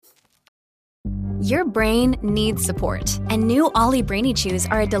Your brain needs support, and new Ollie Brainy Chews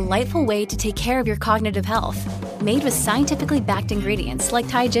are a delightful way to take care of your cognitive health. Made with scientifically backed ingredients like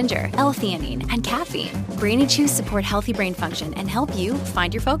Thai ginger, L-theanine, and caffeine, Brainy Chews support healthy brain function and help you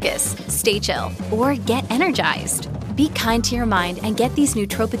find your focus, stay chill, or get energized. Be kind to your mind and get these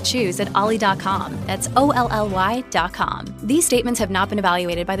nootropic chews at ollie.com. That's OLLY.com. These statements have not been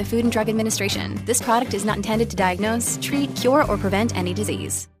evaluated by the Food and Drug Administration. This product is not intended to diagnose, treat, cure, or prevent any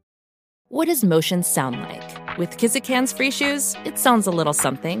disease. What does motion sound like? With Kizikans free shoes, it sounds a little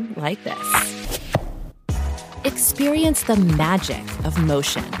something like this. Experience the magic of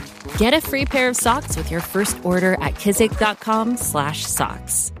motion. Get a free pair of socks with your first order at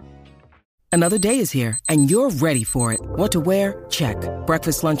kizik.com/socks. Another day is here, and you're ready for it. What to wear? Check.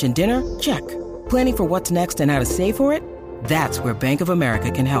 Breakfast, lunch, and dinner? Check. Planning for what's next and how to save for it? That's where Bank of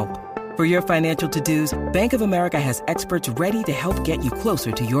America can help. For your financial to-dos, Bank of America has experts ready to help get you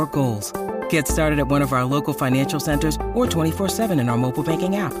closer to your goals. Get started at one of our local financial centers or 24/7 in our mobile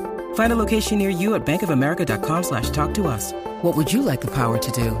banking app. Find a location near you at bankofamerica.com/talktous. What would you like the power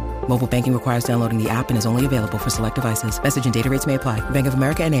to do? Mobile banking requires downloading the app and is only available for select devices. Message and data rates may apply. Bank of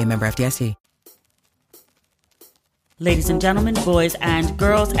America N.A., member FDIC. Ladies and gentlemen, boys and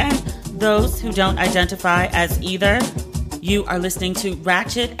girls, and those who don't identify as either, you are listening to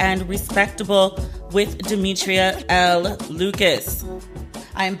Ratchet and Respectable with Demetria L. Lucas.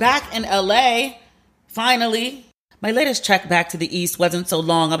 I am back in LA, finally. My latest trek back to the East wasn't so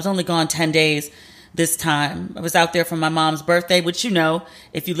long. I was only gone 10 days this time. I was out there for my mom's birthday, which you know,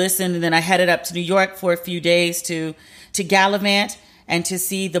 if you listen, and then I headed up to New York for a few days to gallivant and to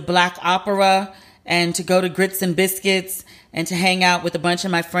see the Black Opera and to go to Grits and Biscuits and to hang out with a bunch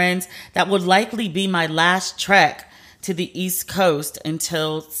of my friends. That would likely be my last trek to the East Coast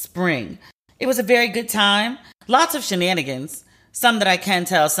until spring. It was a very good time. Lots of shenanigans. Some that I can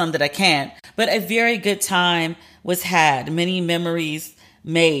tell, some that I can't. But a very good time was had. Many memories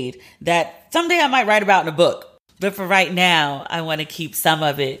made that someday I might write about in a book. But for right now, I want to keep some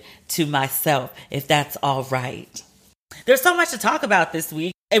of it to myself, if that's all right. There's so much to talk about this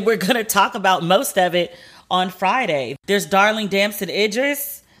week, and we're going to talk about most of it on Friday. There's Darling Damson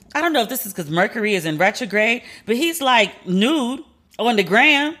Idris. I don't know if this is because Mercury is in retrograde, but he's like nude on the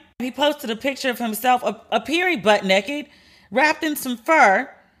gram. He posted a picture of himself appearing butt naked, wrapped in some fur,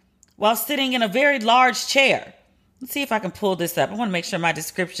 while sitting in a very large chair. Let's see if I can pull this up. I want to make sure my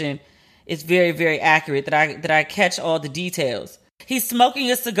description is very, very accurate, that I catch all the details. He's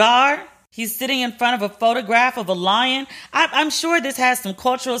smoking a cigar. He's sitting in front of a photograph of a lion. I'm sure this has some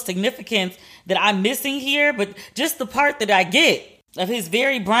cultural significance that I'm missing here, but just the part that I get of his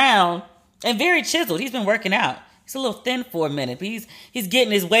very brown and very chiseled. He's been working out. He's a little thin for a minute, but he's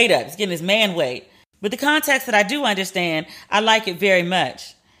getting his weight up. He's getting his man weight. But the context that I do understand, I like it very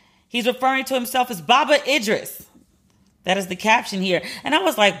much. He's referring to himself as Baba Idris. That is the caption here. And I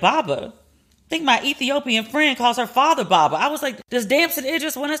was like, Baba? I think my Ethiopian friend calls her father Baba. I was like, does Damson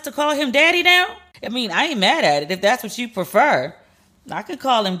Idris want us to call him daddy now? I mean, I ain't mad at it if that's what you prefer. I could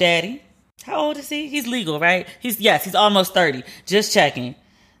call him daddy. How old is he? He's legal, right? He's almost 30. Just checking.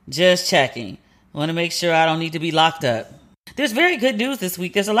 Want to make sure I don't need to be locked up. There's very good news this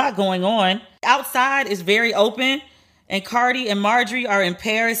week. There's a lot going on. Outside is very open, and Cardi and Marjorie are in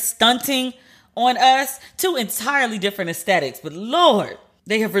Paris stunting on us. Two entirely different aesthetics, but Lord,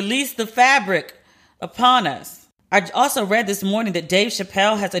 they have released the fabric upon us. I also read this morning that Dave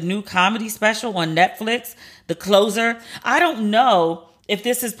Chappelle has a new comedy special on Netflix, The Closer. I don't know if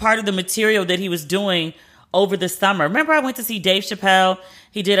this is part of the material that he was doing over the summer. Remember, I went to see Dave Chappelle.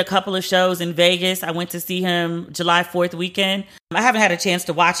 He did a couple of shows in Vegas. I went to see him July 4th weekend. I haven't had a chance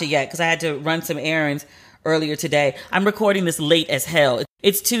to watch it yet because I had to run some errands earlier today. I'm recording this late as hell.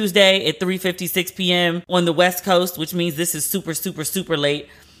 It's Tuesday at 3:56 p.m. on the West Coast, which means this is super, super, super late.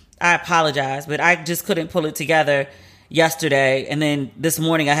 I apologize, but I just couldn't pull it together yesterday. And then this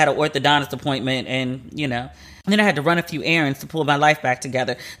morning I had an orthodontist appointment and then I had to run a few errands to pull my life back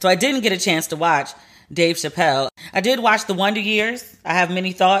together. So I didn't get a chance to watch Dave Chappelle. I did watch The Wonder Years. I have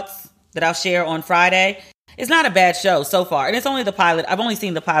many thoughts that I'll share on Friday. It's not a bad show so far. And it's only the pilot. I've only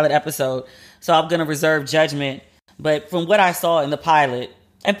seen the pilot episode, so I'm going to reserve judgment. But from what I saw in the pilot,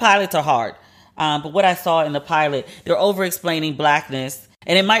 and pilots are hard, but what I saw in the pilot, they're over-explaining blackness.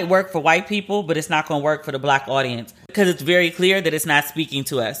 And it might work for white people, but it's not going to work for the black audience because it's very clear that it's not speaking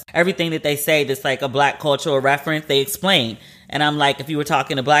to us. Everything that they say that's like a black cultural reference, they explain. And I'm like, if you were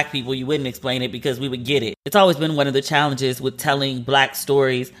talking to black people, you wouldn't explain it because we would get it. It's always been one of the challenges with telling black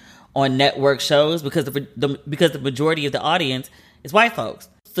stories on network shows because the majority of the audience is white folks.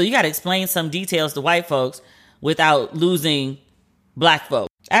 So you got to explain some details to white folks without losing black folks.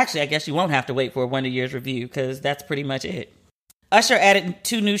 Actually, I guess you won't have to wait for a Wonder Years review because that's pretty much it. Usher added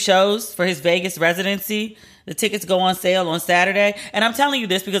 2 new shows for his Vegas residency. The tickets go on sale on Saturday. And I'm telling you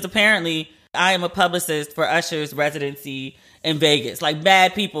this because apparently I am a publicist for Usher's residency in Vegas. Like,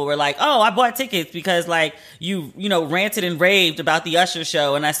 bad people were like, oh, I bought tickets because like you ranted and raved about the Usher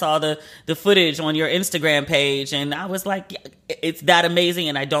show. And I saw the footage on your Instagram page. And I was like, yeah, it's that amazing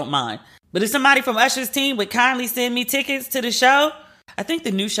and I don't mind. But if somebody from Usher's team would kindly send me tickets to the show, I think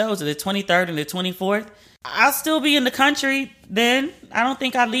the new shows are the 23rd and the 24th. I'll still be in the country then. I don't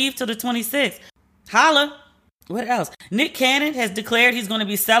think I leave till the 26th. Holla. What else? Nick Cannon has declared he's going to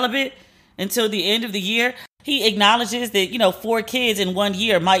be celibate until the end of the year. He acknowledges that, 4 kids in 1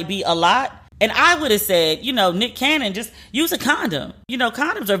 year might be a lot. And I would have said, Nick Cannon, just use a condom.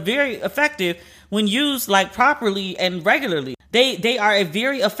 Condoms are very effective when used like properly and regularly. They are a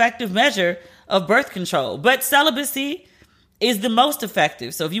very effective measure of birth control. But celibacy is the most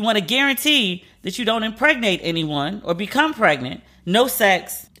effective. So if you want to guarantee that you don't impregnate anyone or become pregnant, no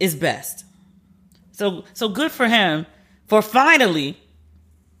sex is best. So good for him for finally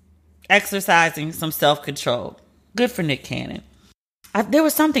exercising some self-control. Good for Nick Cannon. There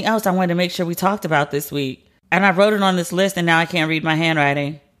was something else I wanted to make sure we talked about this week. And I wrote it on this list and now I can't read my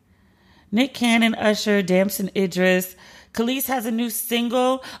handwriting. Nick Cannon, Usher, Damson Idris. Khalees has a new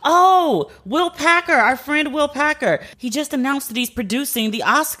single. Oh, Will Packer, our friend Will Packer. He just announced that he's producing the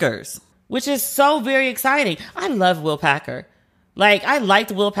Oscars, which is so very exciting. I love Will Packer. Like, I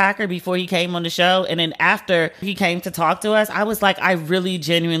liked Will Packer before he came on the show. And then after he came to talk to us, I was like, I really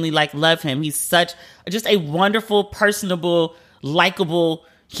genuinely love him. He's just a wonderful, personable, likable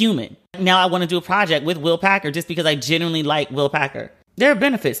human. Now I want to do a project with Will Packer just because I genuinely like Will Packer. There are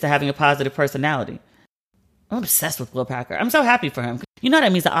benefits to having a positive personality. I'm obsessed with Will Packer. I'm so happy for him.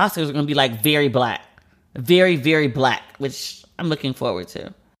 That means the Oscars are going to be very black. Very, very black, which I'm looking forward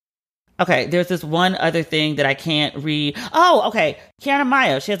to. Okay, there's this one other thing that I can't read. Oh, okay. Kiana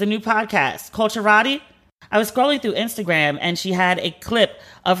Mayo, she has a new podcast, Culturati. I was scrolling through Instagram and she had a clip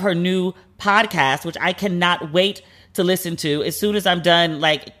of her new podcast, which I cannot wait to listen to. As soon as I'm done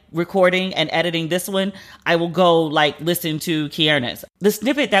recording and editing this one, I will go listen to Kierna's. The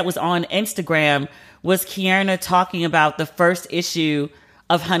snippet that was on Instagram was Kierna talking about the first issue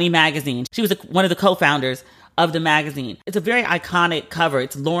of Honey Magazine. She was one of the co-founders of the magazine. It's a very iconic cover.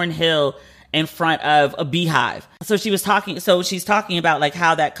 It's Lauryn Hill in front of a beehive. She's talking about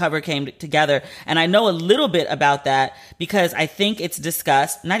how that cover came together. And I know a little bit about that because I think it's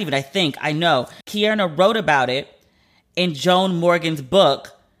discussed. Not even I think, I know. Kierna wrote about it in Joan Morgan's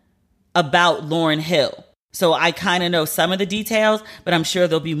book about Lauryn Hill. So I kind of know some of the details, but I'm sure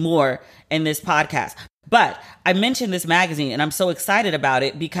there'll be more in this podcast. But I mentioned this magazine and I'm so excited about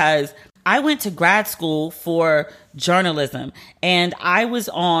it because I went to grad school for journalism and I was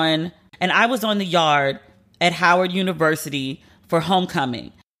on the yard at Howard University for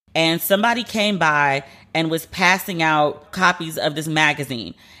homecoming. And somebody came by and was passing out copies of this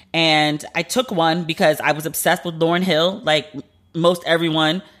magazine. And I took one because I was obsessed with Lauryn Hill, like most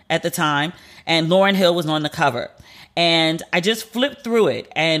everyone at the time. And Lauryn Hill was on the cover. And I just flipped through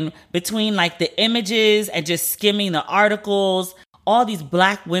it. And between the images and just skimming the articles, all these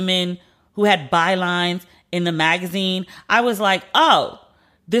Black women who had bylines in the magazine, I was like, oh,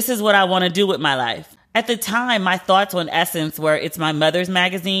 this is what I want to do with my life. At the time, my thoughts on Essence were it's my mother's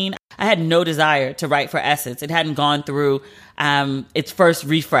magazine. I had no desire to write for Essence. It hadn't gone through its first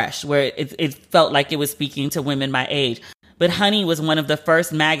refresh where it felt like it was speaking to women my age. But Honey was one of the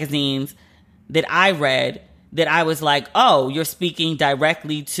first magazines that I read that I was like, oh, you're speaking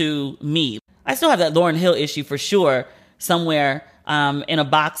directly to me. I still have that Lauryn Hill issue for sure somewhere in a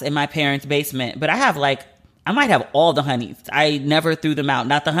box in my parents' basement. But I have I might have all the Honeys. I never threw them out.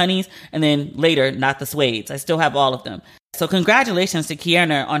 Not the Honeys, and then later, not the Suedes. I still have all of them. So congratulations to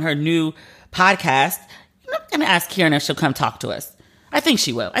Kierna on her new podcast. I'm going to ask Kierna if she'll come talk to us. I think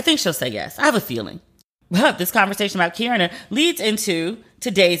she will. I think she'll say yes. I have a feeling. But this conversation about Kierna leads into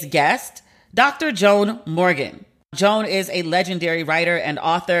today's guest, Dr. Joan Morgan. Joan is a legendary writer and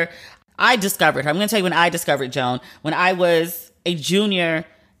author. I discovered her. I'm going to tell you when I discovered Joan. When I was a junior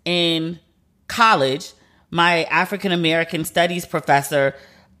in college, my African-American studies professor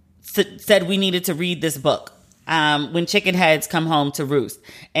said we needed to read this book, When Chicken Heads Come Home to Roost.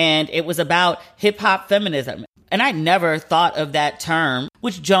 And it was about hip-hop feminism. And I never thought of that term,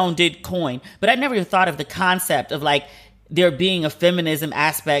 which Joan did coin, but I never even thought of the concept of there being a feminism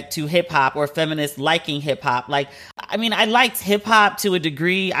aspect to hip-hop or feminists liking hip-hop. I liked hip-hop to a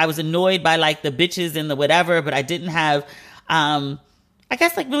degree. I was annoyed by the bitches and the whatever, but I didn't have...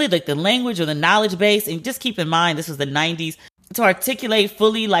 really the language or the knowledge base. And just keep in mind, this was the 90s. to articulate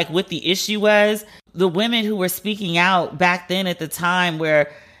fully like what the issue was. The women who were speaking out back then at the time were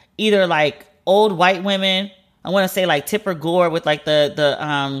either like old white women. I want to say like Tipper Gore with like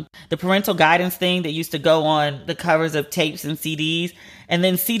the parental guidance thing that used to go on the covers of tapes and CDs. And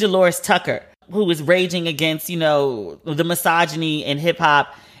then C. Dolores Tucker, who was raging against, you know, the misogyny in hip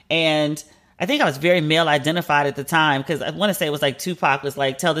hop. And I think I was very male identified at the time, because I want to say it was like Tupac was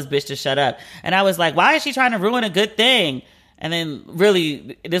like, tell this bitch to shut up. And I was like, why is she trying to ruin a good thing? And then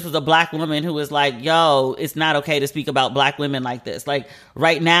really, this was a black woman who was like, yo, it's not okay to speak about black women like this. Like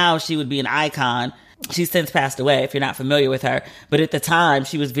right now, she would be an icon. She's since passed away, if you're not familiar with her. But at the time,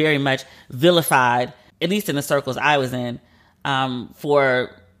 she was very much vilified, at least in the circles I was in, for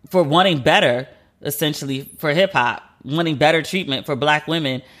wanting better, essentially, for hip hop, wanting better treatment for black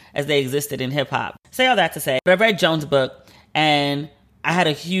women as they existed in hip hop. Say all that to say, but I read Joan's book and I had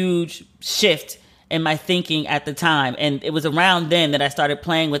a huge shift in my thinking at the time. And it was around then that I started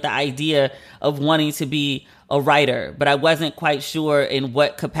playing with the idea of wanting to be a writer, but I wasn't quite sure in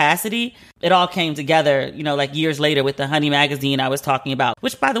what capacity. It all came together, you know, like years later with the Honey magazine I was talking about,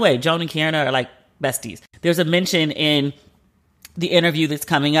 which, by the way, Joan and Kierna are like besties. There's a mention in the interview that's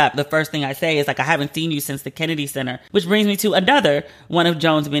coming up. The first thing I say is like, I haven't seen you since the Kennedy Center, which brings me to another one of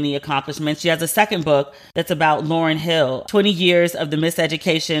Joan's many accomplishments. She has a second book that's about Lauryn Hill, 20 years of the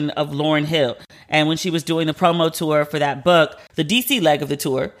miseducation of Lauryn Hill. And when she was doing the promo tour for that book, the DC leg of the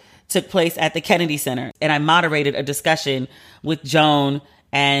tour took place at the Kennedy Center. And I moderated a discussion with Joan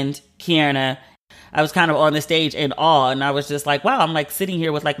and Kierna. I was kind of on the stage in awe, and I was just like, wow, I'm like sitting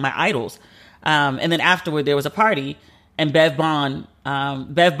here with like my idols. And then afterward, there was a party, and Bev Bond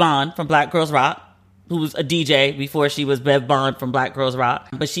from Black Girls Rock, who was a DJ before she was Bev Bond from Black Girls Rock,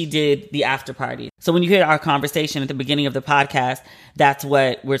 but she did the after party. So when you hear our conversation at the beginning of the podcast, that's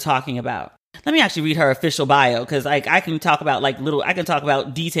what we're talking about. Let me actually read her official bio, because like I can talk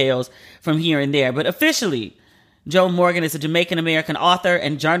about details from here and there. But officially, Joan Morgan is a Jamaican-American author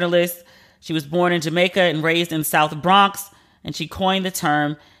and journalist. She was born in Jamaica and raised in South Bronx, and she coined the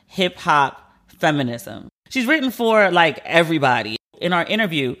term hip-hop feminism. She's written for like everybody. In our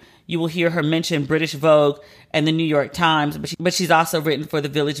interview, you will hear her mention British Vogue and the New York Times, but she's also written for the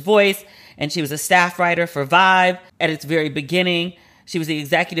Village Voice, and she was a staff writer for Vibe at its very beginning. She was the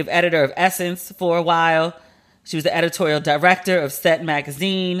executive editor of Essence for a while. She was the editorial director of Set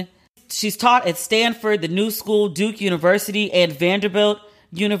Magazine. She's taught at Stanford, the New School, Duke University, and Vanderbilt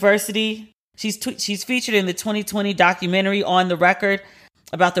University. She's featured in the 2020 documentary On the Record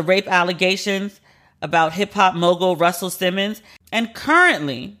about the rape allegations about hip-hop mogul Russell Simmons. And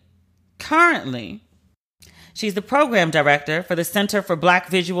currently, she's the program director for the Center for Black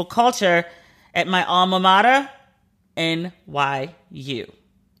Visual Culture at my alma mater, NYU.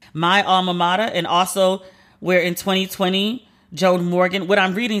 My alma mater, and also where in 2020, Joan Morgan, what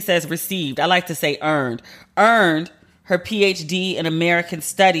I'm reading says received. I like to say earned her PhD in American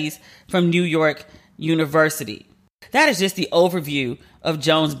Studies from New York University. That is just the overview of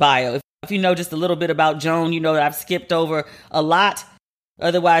Joan's bio. If you know just a little bit about Joan, you know that I've skipped over a lot.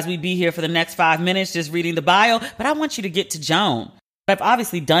 Otherwise, we'd be here for the next 5 minutes just reading the bio. But I want you to get to Joan. I've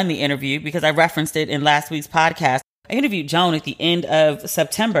obviously done the interview because I referenced it in last week's podcast. I interviewed Joan at the end of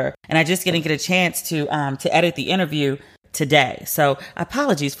September, and I just didn't get a chance to edit the interview today. So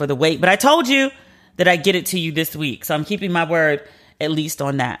apologies for the wait, but I told you that I'd get it to you this week. So I'm keeping my word, at least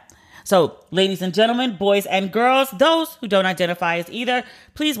on that. So, ladies and gentlemen, boys and girls, those who don't identify as either,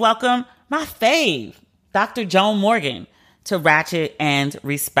 please welcome my fave, Dr. Joan Morgan, to Ratchet and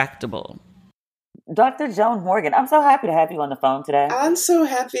Respectable. Dr. Joan Morgan, I'm so happy to have you on the phone today. I'm so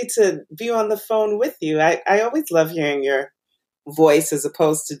happy to be on the phone with you. I always love hearing your voice as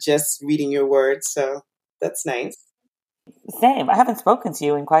opposed to just reading your words, so that's nice. Same. I haven't spoken to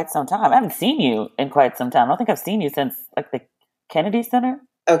you in quite some time. I haven't seen you in quite some time. I don't think I've seen you since like the Kennedy Center.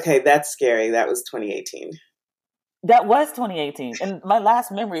 Okay, that's scary. That was 2018. That was 2018. And my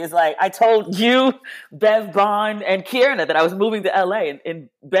last memory is like, I told you, Bev Bond, and Kierna that I was moving to LA, and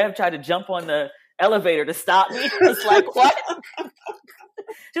Bev tried to jump on the elevator to stop me. I was like, what?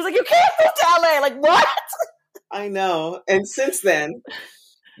 She was like, you can't move to LA. Like, what? I know. And since then,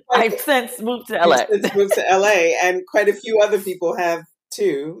 I've since moved to LA. And quite a few other people have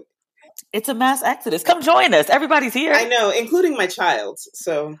too. It's a mass exodus. Come join us. Everybody's here. I know, including my child.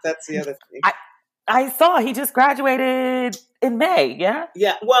 So that's the other thing. I saw he just graduated in May, yeah?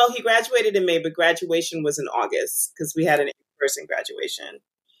 Yeah, well, he graduated in May, but graduation was in August because we had an in-person graduation.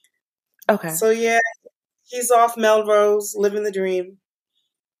 Okay. So yeah, he's off Melrose, living the dream.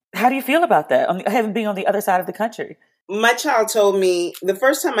 How do you feel about that? Having been on the other side of the country? My child told me the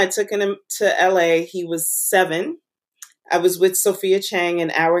first time I took him to LA, he was 7. I was with Sophia Chang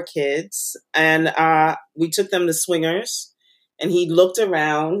and our kids, and we took them to Swingers, and he looked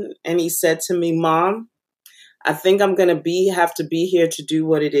around and he said to me, Mom, I think I'm going to have to be here to do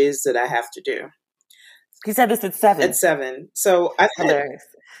what it is that I have to do. He said this at 7? At 7. So I've had Hilarious.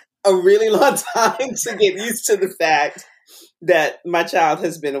 a really long time to get used to the fact that my child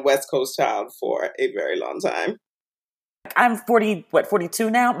has been a West Coast child for a very long time. I'm 42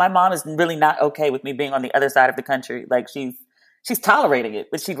 now? My mom is really not okay with me being on the other side of the country. Like she's tolerating it,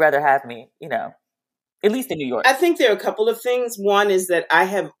 but she'd rather have me, at least in New York. I think there are a couple of things. One is that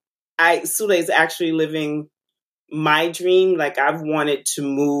Sule is actually living my dream. Like I've wanted to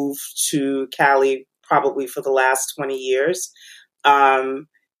move to Cali probably for the last 20 years. And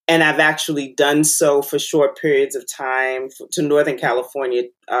I've actually done so for short periods of time to Northern California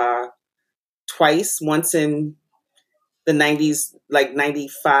twice, once in the 90s, like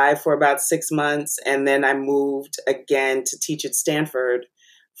 95 for about 6 months. And then I moved again to teach at Stanford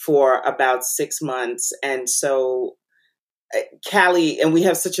for about 6 months. And so Cali, and we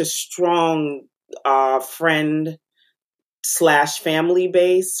have such a strong friend/family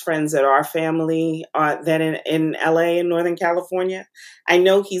base, friends that are family that in LA and Northern California. I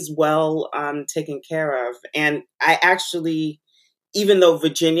know he's well taken care of. And I actually, even though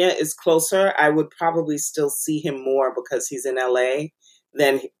Virginia is closer, I would probably still see him more because he's in LA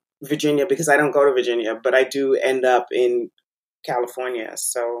than Virginia, because I don't go to Virginia, but I do end up in California.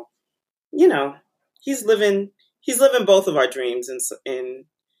 So, he's living both of our dreams in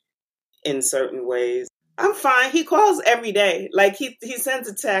certain ways. I'm fine. He calls every day. Like he sends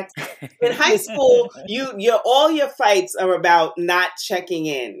a text. In high school, all your fights are about not checking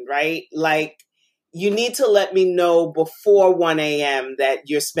in, right? Like you need to let me know before 1 a.m. that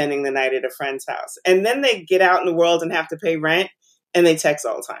you're spending the night at a friend's house. And then they get out in the world and have to pay rent, and they text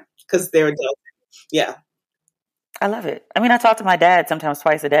all the time because they're adults. Yeah. I love it. I mean, I talk to my dad sometimes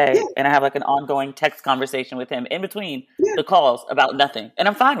twice a day, and I have like an ongoing text conversation with him in between the calls about nothing. And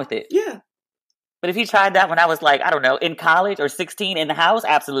I'm fine with it. Yeah. But if he tried that when I was like, I don't know, in college or 16 in the house,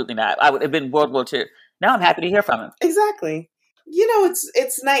 absolutely not. I would have been World War II. Now I'm happy to hear from him. Exactly.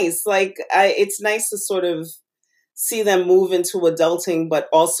 It's nice. Like, it's nice to sort of see them move into adulting, but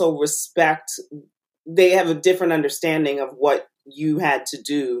also respect. They have a different understanding of what you had to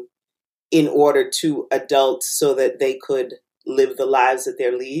do in order to adult so that they could live the lives that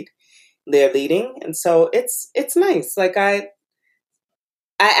they're leading. And so it's nice. Like I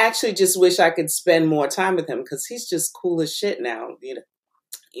actually just wish I could spend more time with him because he's just cool as shit now,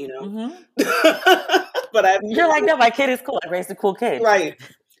 Mm-hmm. But you're like, no, my kid is cool. I raised a cool kid. Right.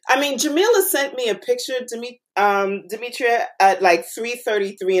 I mean, Jamila sent me a picture, Demetria, at like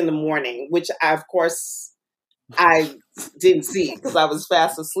 3:33 in the morning, which of course I didn't see because I was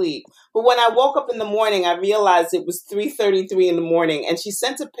fast asleep. But when I woke up in the morning, I realized it was 3:33 in the morning, and she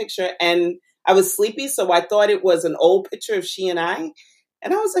sent a picture, and I was sleepy, so I thought it was an old picture of she and I.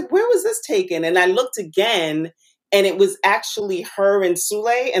 And I was like, where was this taken? And I looked again, and it was actually her and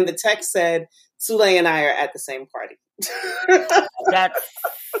Sule, and the text said, Sule and I are at the same party.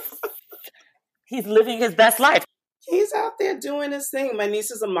 He's living his best life. He's out there doing his thing. My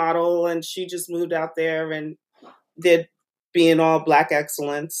niece is a model, and she just moved out there, and they're being all Black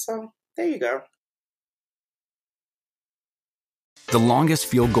excellence. So there you go. The longest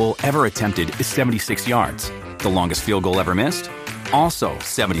field goal ever attempted is 76 yards. The longest field goal ever missed? Also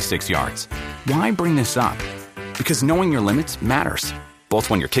 76 yards. Why bring this up? Because knowing your limits matters, both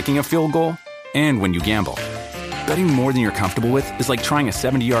when you're kicking a field goal and when you gamble. Betting more than you're comfortable with is like trying a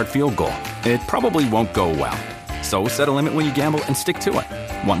 70-yard field goal. It probably won't go well. So set a limit when you gamble and stick to it.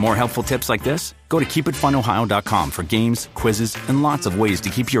 Want more helpful tips like this? Go to keepitfunohio.com for games, quizzes, and lots of ways to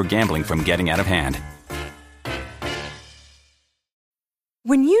keep your gambling from getting out of hand.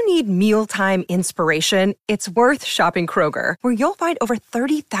 When you need mealtime inspiration, it's worth shopping Kroger, where you'll find over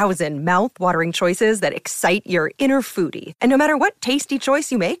 30,000 mouth-watering choices that excite your inner foodie. And no matter what tasty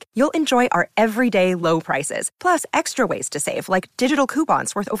choice you make, you'll enjoy our everyday low prices, plus extra ways to save, like digital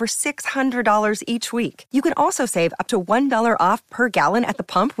coupons worth over $600 each week. You can also save up to $1 off per gallon at the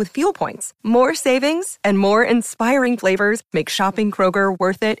pump with fuel points. More savings and more inspiring flavors make shopping Kroger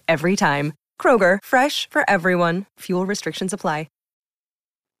worth it every time. Kroger, fresh for everyone. Fuel restrictions apply.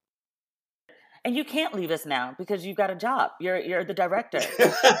 And you can't leave us now because you've got a job. You're the director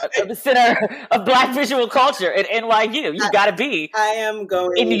of the Center of Black Visual Culture at NYU. You've got to be. I am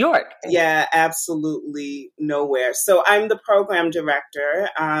going in New York. Yeah, absolutely nowhere. So I'm the program director,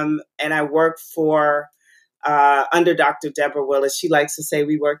 and I work for under Dr. Deborah Willis. She likes to say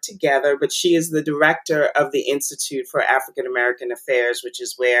we work together, but she is the director of the Institute for African American Affairs, which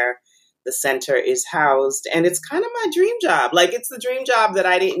is where the center is housed. And it's kind of my dream job. Like, it's the dream job that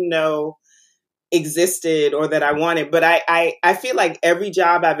I didn't know existed or that I wanted. But I feel like every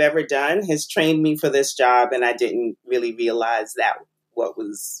job I've ever done has trained me for this job. And I didn't really realize that's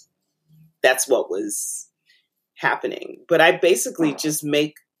what was happening. But I basically just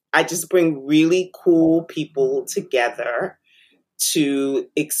bring really cool people together to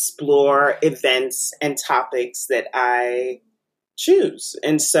explore events and topics that I choose.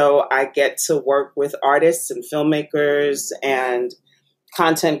 And so I get to work with artists and filmmakers and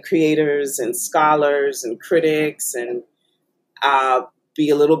content creators and scholars and critics and be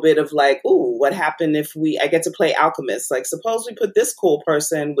a little bit of like, ooh, what happened if I get to play alchemist? Like, suppose we put this cool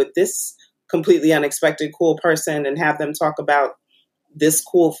person with this completely unexpected cool person and have them talk about this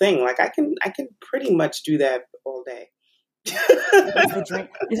cool thing. Like, I can pretty much do that all day. You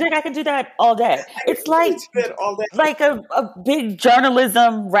think I can do that all day? It's like a big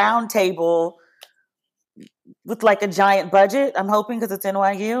journalism roundtable with like a giant budget, I'm hoping, because it's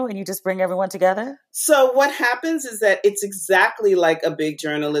NYU, and you just bring everyone together? So what happens is that it's exactly like a big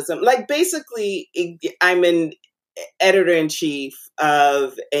journalism. Like, basically, I'm an editor-in-chief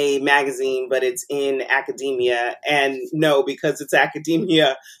of a magazine, but it's in academia. And no, because it's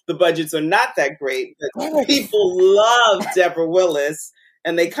academia, the budgets are not that great. But people love Deborah Willis,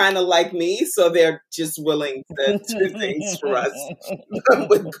 and they kind of like me, so they're just willing to do things for us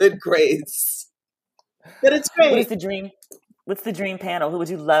with good grades. But it's great. What's the dream panel? Who would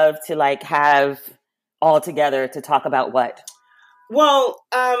you love to like have all together to talk about what? Well,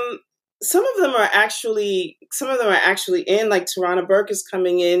 some of them are actually in. Like, Tarana Burke is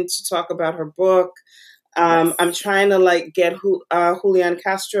coming in to talk about her book. Yes. I'm trying to like get Julian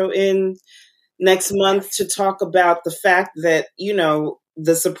Castro in next month to talk about the fact that, you know,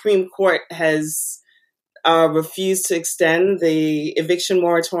 the Supreme Court has refused to extend the eviction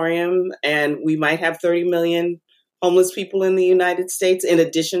moratorium, and we might have 30 million homeless people in the United States in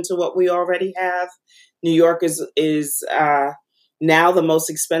addition to what we already have. New York is now the most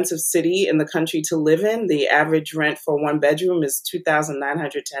expensive city in the country to live in. The average rent for one bedroom is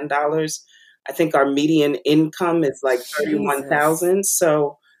 $2,910. I think our median income is like $31,000.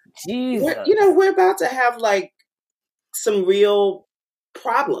 So, we're about to have like some real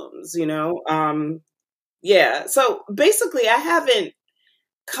problems, you know? Yeah. So basically, I haven't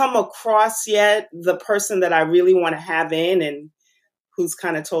come across yet the person that I really want to have in and who's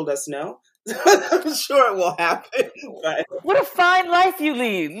kind of told us no. I'm sure it will happen. But what a fine life you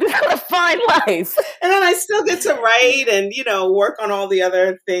lead. What a fine life. And then I still get to write and, you know, work on all the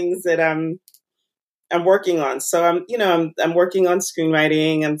other things that I'm working on. So I'm working on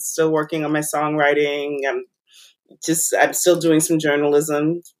screenwriting. I'm still working on my songwriting. I'm still doing some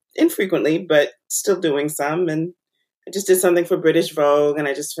journalism, infrequently, but still doing some. And I just did something for British Vogue, and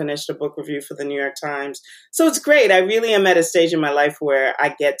I just finished a book review for the New York Times. So it's great. I really am at a stage in my life where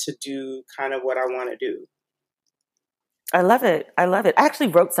I get to do kind of what I want to do. I love it. I actually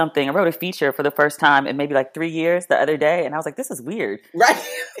wrote something. I wrote a feature for the first time in maybe like 3 years the other day, and I was like, this is weird. Right.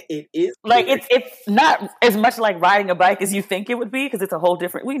 It is like weird. It's not as much like riding a bike as you think it would be, because it's a whole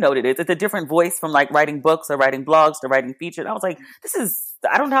different, we know what it is. It's a different voice from like writing books or writing blogs to writing features. I was like,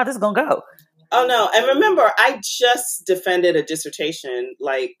 I don't know how this is going to go. Oh, no. And remember, I just defended a dissertation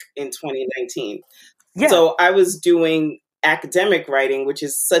like in 2019. Yeah. So I was doing academic writing, which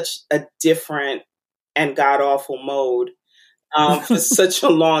is such a different and god-awful mode for such a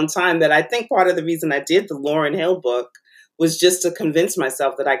long time that I think part of the reason I did the Lauryn Hill book was just to convince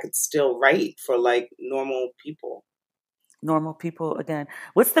myself that I could still write for like normal people. Normal people again.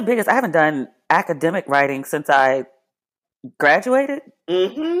 What's the biggest? I haven't done academic writing since I graduated.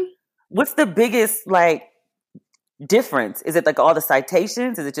 Mm-hmm. What's the biggest like difference? Is it like all the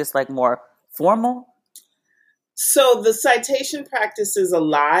citations? Is it just like more formal? So the citation practice is a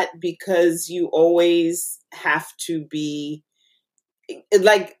lot because you always have to be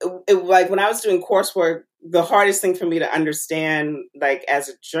like when I was doing coursework, the hardest thing for me to understand, like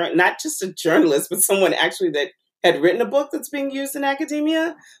as not just a journalist, but someone actually that had written a book that's being used in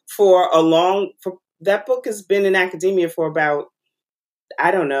academia for that book has been in academia for about,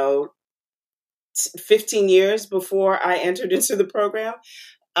 I don't know, 15 years before I entered into the program.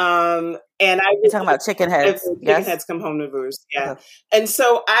 And you're talking about Chicken Heads. Chicken Heads Come Home to Roost. Yeah. Okay. And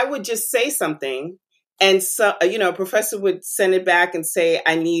so I would just say something, and so, you know, a professor would send it back and say,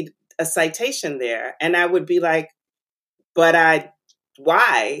 I need a citation there. And I would be like, but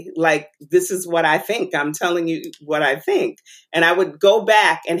why? Like, this is what I think. I'm telling you what I think. And I would go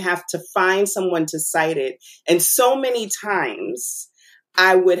back and have to find someone to cite it. And so many times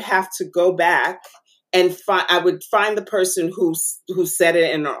I would have to go back and I would find the person who said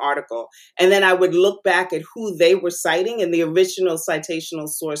it in an article. And then I would look back at who they were citing, and the original citational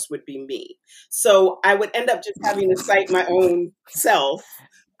source would be me. So I would end up just having to cite my own self.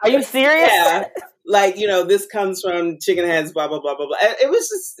 Are you serious? Yeah. Like, this comes from Chicken Heads, blah, blah, blah, blah, blah. It was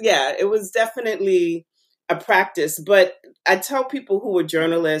just, it was definitely a practice. But I tell people who are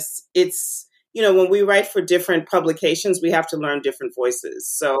journalists, it's, when we write for different publications, we have to learn different voices.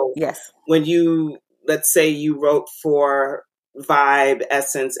 So yes, when let's say you wrote for Vibe,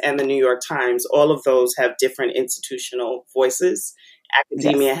 Essence, and the New York Times, all of those have different institutional voices.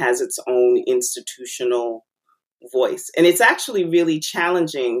 Academia has its own institutional voice. And it's actually really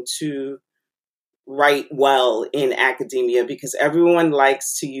challenging to write well in academia because everyone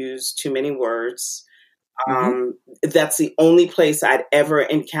likes to use too many words. That's the only place I'd ever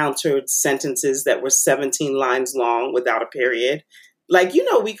encountered sentences that were 17 lines long without a period. Like,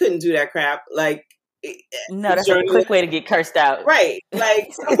 we couldn't do that crap. Like, no, that's a quick way to get cursed out. Right.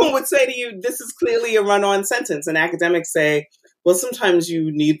 Like, someone would say to you, this is clearly a run-on sentence. And academics say, well, sometimes you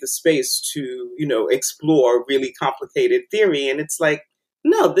need the space to, explore really complicated theory. And it's like,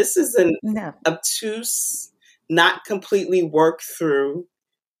 no, this is an obtuse, not completely worked through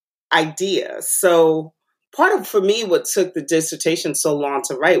idea. So for me, what took the dissertation so long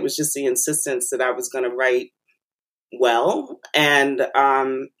to write was just the insistence that I was going to write well and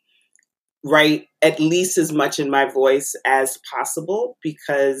write at least as much in my voice as possible,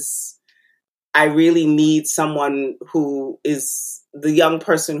 because I really need someone who is the young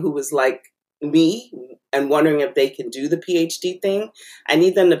person who is like me and wondering if they can do the PhD thing. I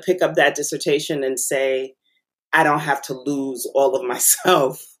need them to pick up that dissertation and say, I don't have to lose all of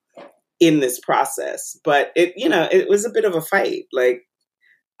myself in this process. But it was a bit of a fight, like,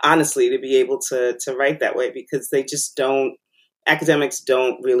 honestly, to be able to write that way, because academics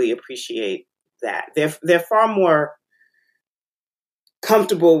don't really appreciate that. They're far more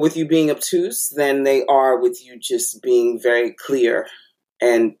comfortable with you being obtuse than they are with you just being very clear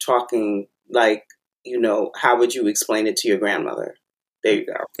and talking like, how would you explain it to your grandmother? There you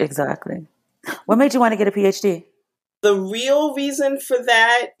go. Exactly. What made you want to get a PhD? The real reason for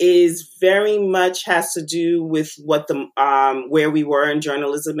that is very much has to do with what where we were in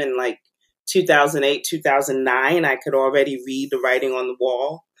journalism in like 2008, 2009. I could already read the writing on the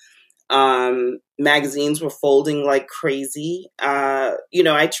wall. Magazines were folding like crazy.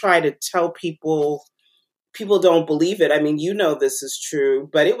 I try to tell people don't believe it. I mean, this is true,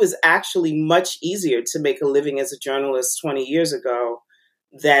 but it was actually much easier to make a living as a journalist 20 years ago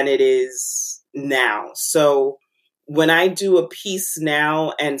than it is now. So when I do a piece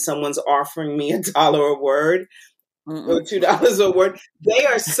now and someone's offering me $1 a word or $2 a word, they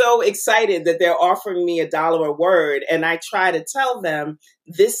are so excited that they're offering me $1 a word. And I try to tell them,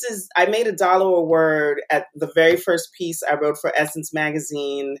 I made $1 a word at the very first piece I wrote for Essence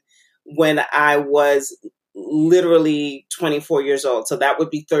magazine when I was literally 24 years old. So that would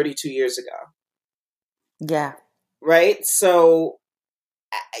be 32 years ago. Yeah. Right. So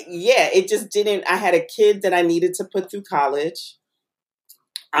it just didn't, I had a kid that I needed to put through college.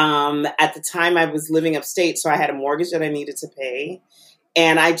 At the time I was living upstate, so I had a mortgage that I needed to pay.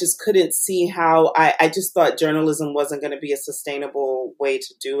 And I just couldn't see how I just thought journalism wasn't going to be a sustainable way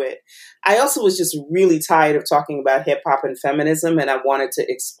to do it. I also was just really tired of talking about hip hop and feminism, and I wanted to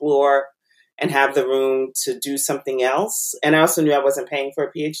explore and have the room to do something else. And I also knew I wasn't paying for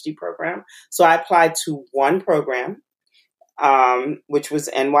a PhD program. So I applied to one program, which was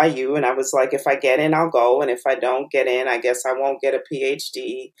NYU. And I was like, if I get in, I'll go. And if I don't get in, I guess I won't get a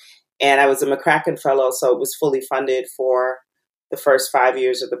PhD. And I was a McCracken Fellow, so it was fully funded for the first 5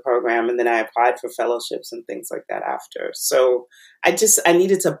 years of the program. And then I applied for fellowships and things like that after. So I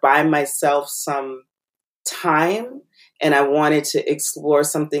needed to buy myself some time, and I wanted to explore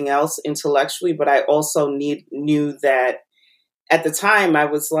something else intellectually. But I also knew that at the time I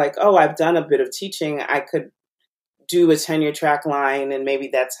was like, oh, I've done a bit of teaching. I could do a tenure track line, and maybe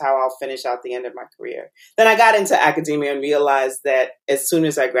that's how I'll finish out the end of my career. Then I got into academia and realized that as soon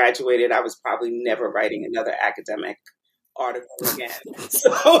as I graduated, I was probably never writing another academic article again.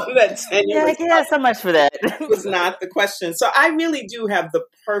 So that tenure so much for that was not the question. So I really do have the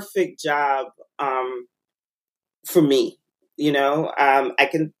perfect job for me. I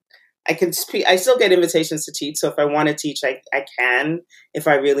can speak. I still get invitations to teach. So if I want to teach, I can, if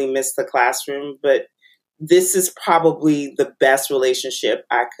I really miss the classroom. But this is probably the best relationship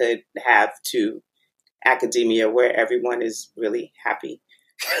I could have to academia, where everyone is really happy.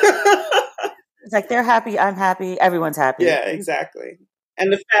 It's like they're happy, I'm happy, everyone's happy. Yeah, exactly.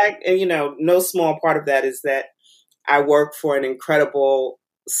 And the fact, and no small part of that is that I work for an incredible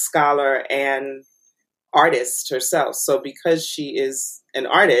scholar and artist herself. So because she is an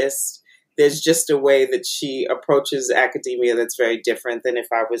artist, there's just a way that she approaches academia that's very different than if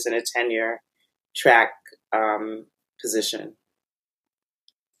I was in a tenure track position.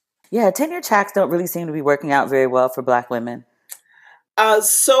 Yeah, tenure tracks don't really seem to be working out very well for Black women.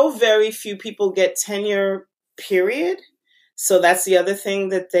 So very few people get tenure, period. So that's the other thing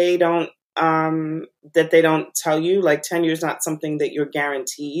that they don't tell you. Like, tenure is not something that you're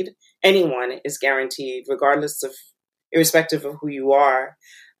guaranteed. Anyone is guaranteed, irrespective of who you are,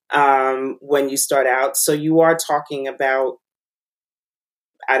 when you start out. So you are talking about,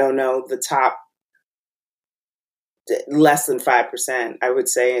 I don't know, the top less than 5%, I would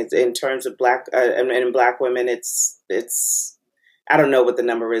say, in terms of Black and in Black women. It's I don't know what the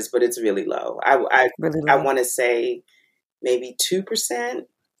number is, but it's really low. I want to say maybe 2%.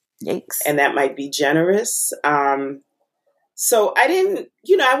 Yikes. And that might be generous. So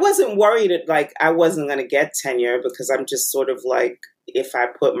I wasn't worried like I wasn't going to get tenure, because I'm just sort of like, if I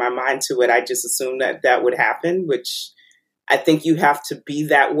put my mind to it, I just assumed that would happen, which I think you have to be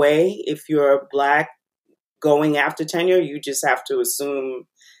that way. If you're Black going after tenure, you just have to assume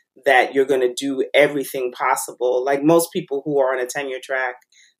that you're going to do everything possible. Like, most people who are on a tenure track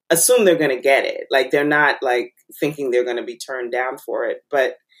assume they're going to get it. Like, they're not like thinking they're going to be turned down for it.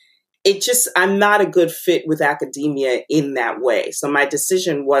 But I'm not a good fit with academia in that way. So my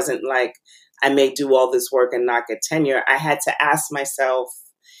decision wasn't like, I may do all this work and not get tenure. I had to ask myself,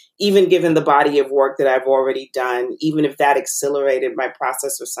 even given the body of work that I've already done, even if that accelerated my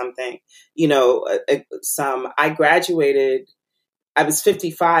process or something, I graduated, I was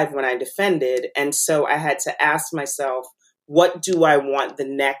 55 when I defended. And so I had to ask myself, what do I want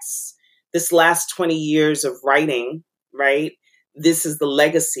this last 20 years of writing, right? This is the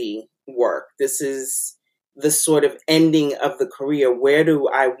legacy work. This is the sort of ending of the career. Where do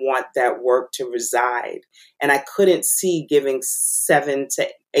I want that work to reside? And I couldn't see giving 7 to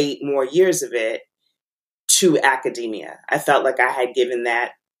 8 more years of it to academia. I felt like I had given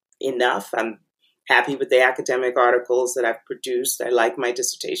that enough. I'm happy with the academic articles that I've produced. I like my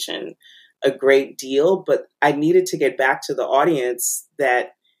dissertation a great deal, but I needed to get back to the audience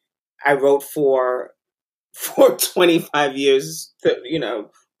that I wrote for 25 years,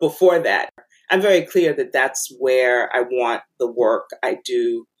 before that. I'm very clear that that's where I want the work I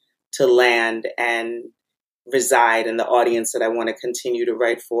do to land and reside in the audience that I want to continue to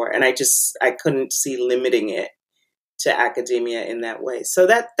write for. And I couldn't see limiting it to academia in that way. So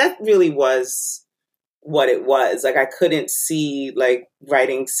that really was what it was. Like, I couldn't see like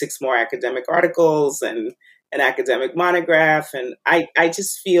writing 6 more academic articles and an academic monograph. And I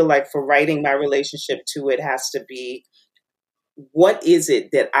just feel like for writing, my relationship to it has to be, what is it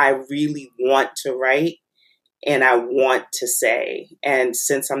that I really want to write and I want to say? And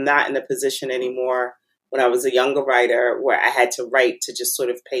since I'm not in a position anymore, when I was a younger writer, where I had to write to just sort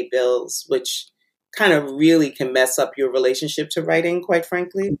of pay bills, which kind of really can mess up your relationship to writing, quite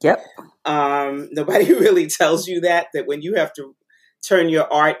frankly. Yep. Nobody really tells you that when you have to turn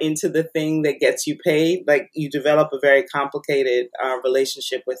your art into the thing that gets you paid, like, you develop a very complicated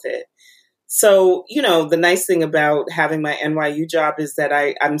relationship with it. So, the nice thing about having my NYU job is that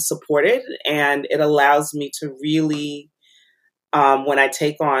I'm supported, and it allows me to really, when I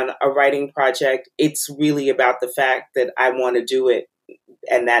take on a writing project, it's really about the fact that I want to do it.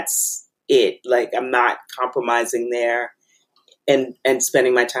 And that's it. Like, I'm not compromising there and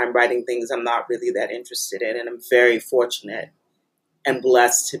spending my time writing things I'm not really that interested in. And I'm very fortunate and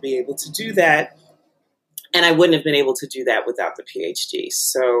blessed to be able to do that. And I wouldn't have been able to do that without the PhD.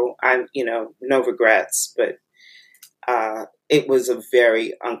 So I'm, no regrets, but it was a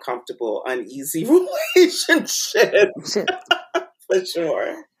very uncomfortable, uneasy relationship for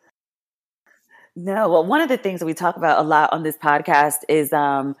sure. No, well, one of the things that we talk about a lot on this podcast is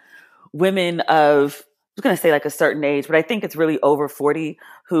women of, I was going to say like a certain age, but I think it's really over 40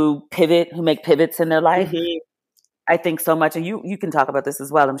 who make pivots in their life. Mm-hmm. I think so much, and you can talk about this as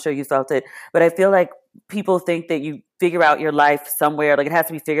well. I'm sure you felt it, but I feel like people think that you figure out your life somewhere, like it has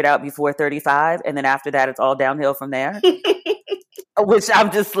to be figured out before 35, and then after that, it's all downhill from there. Which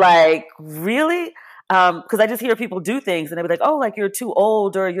I'm just like, really? Because I just hear people do things, and they be like, "Oh, like you're too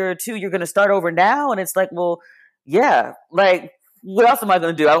old, or you're going to start over now," and it's like, well, yeah, like, what else am I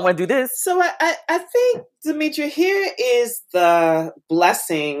going to do? I don't want to do this. So I think, Demetria, here is the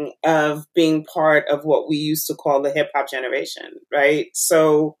blessing of being part of what we used to call the hip hop generation, right?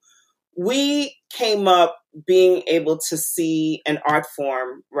 So we came up being able to see an art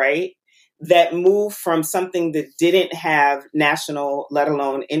form, right, that moved from something that didn't have national, let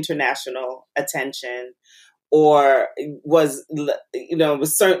alone international attention, or was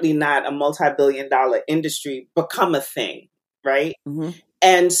certainly not a multi-billion-dollar industry become a thing, right? Mm-hmm.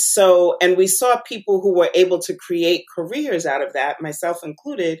 And we saw people who were able to create careers out of that, myself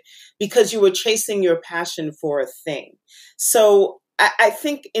included, because you were chasing your passion for a thing. So I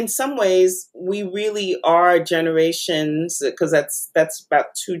think in some ways we really are generations, because that's about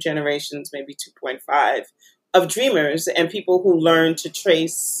 2 generations, maybe 2.5, of dreamers and people who learned to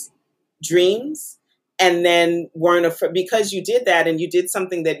trace dreams and then weren't afraid, because you did that and you did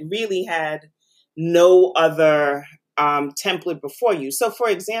something that really had no other template before you. So, for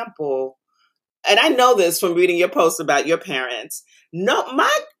example, and I know this from reading your post about your parents. No,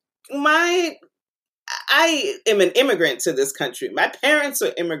 I am an immigrant to this country. My parents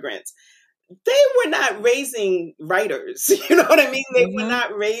are immigrants. They were not raising writers. You know what I mean? They were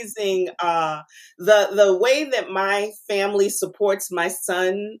not raising the way that my family supports my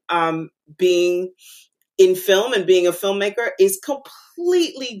son being in film and being a filmmaker is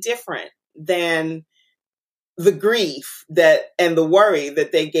completely different than the grief and the worry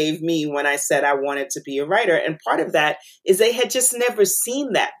that they gave me when I said I wanted to be a writer. And part of that is they had just never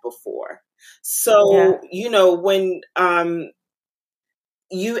seen that before. So, when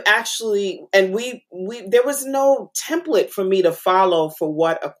you actually, and we there was no template for me to follow for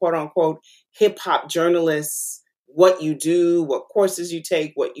what a quote unquote hip hop journalist, what you do, what courses you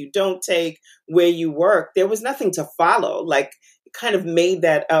take, what you don't take, where you work. There was nothing to follow. Like, kind of made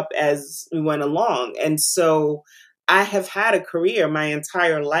that up as we went along. And so I have had a career my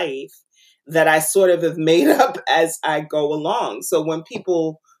entire life that I sort of have made up as I go along. So when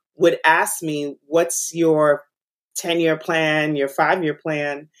people would ask me, what's your 10-year plan, your 5-year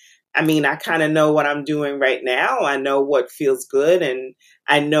plan? I mean, I kind of know what I'm doing right now. I know what feels good. And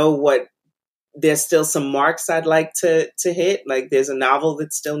I know there's still some marks I'd like to hit. Like, there's a novel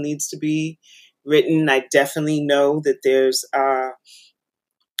that still needs to be written. I definitely know that there's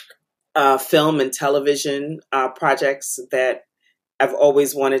film and television projects that I've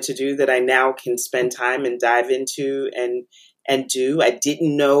always wanted to do that I now can spend time and dive into and do. I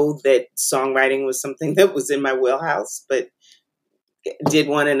didn't know that songwriting was something that was in my wheelhouse, but did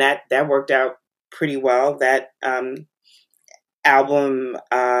one, and that worked out pretty well. That album,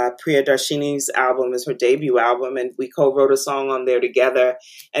 Priya Darshini's album, is her debut album, and we co-wrote a song on there together,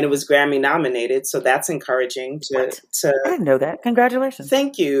 and it was Grammy nominated. So that's encouraging. I didn't know that. Congratulations.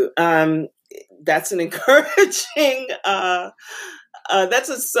 Thank you. That's an encouraging. That's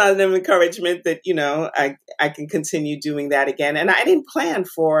a sign of encouragement that I can continue doing that again, and I didn't plan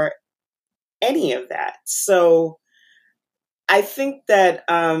for any of that. So I think that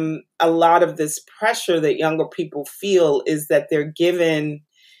a lot of this pressure that younger people feel is that they're given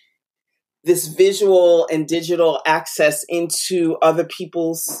this visual and digital access into other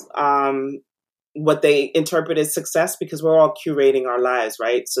people's what they interpret as success, because we're all curating our lives,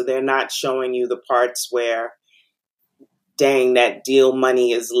 right? So they're not showing you the parts where, dang, that deal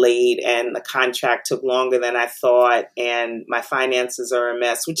money is late and the contract took longer than I thought and my finances are a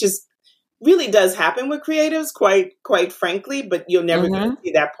mess, which is really does happen with creatives, quite frankly, but you're never going to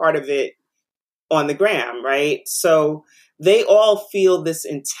see that part of it on the gram, right? So they all feel this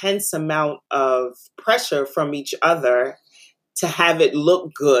intense amount of pressure from each other to have it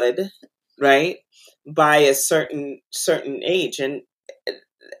look good, right, by a certain age. And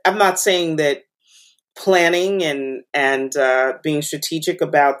I'm not saying that planning and being strategic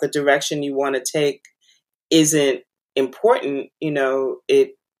about the direction you want to take isn't important.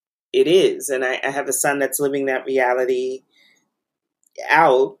 It is. And I have a son that's living that reality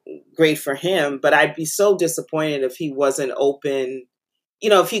out. Great for him. But I'd be so disappointed if he wasn't open.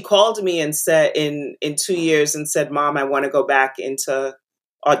 If he called me and said in 2 years and said, Mom, I want to go back into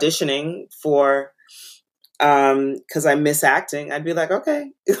auditioning for, because I miss acting, I'd be like,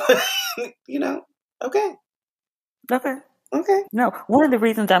 okay, okay. Okay. No, one of the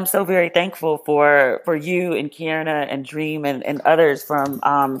reasons I'm so very thankful for you and Kierna and Dream and others from,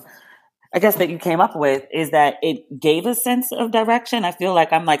 I guess, that you came up with is that it gave a sense of direction. I feel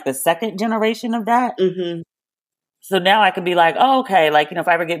like I'm like the second generation of that. Mm-hmm. So now I can be like, oh, okay, like, if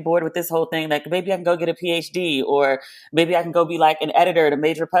I ever get bored with this whole thing, like maybe I can go get a PhD, or maybe I can go be like an editor at a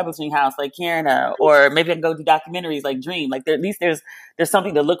major publishing house like Kierna, or maybe I can go do documentaries like Dream. Like, at least there's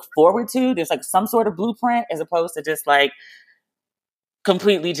something to look forward to. There's like some sort of blueprint, as opposed to just like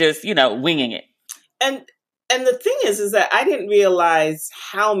completely just, winging it. And the thing is that I didn't realize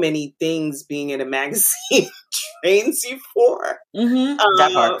how many things being in a magazine trains you for. Mm-hmm.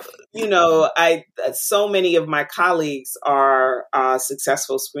 That part. So many of my colleagues are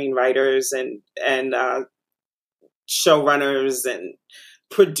successful screenwriters and showrunners and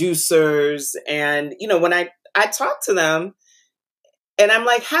producers. And, when I talk to them and I'm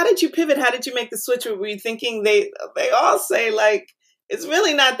like, how did you pivot? How did you make the switch? Were you thinking they all say like, it's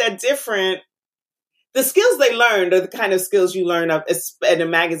really not that different. The skills they learned are the kind of skills you learn in a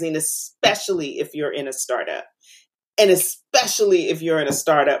magazine, especially if you're in a startup. And especially if you're in a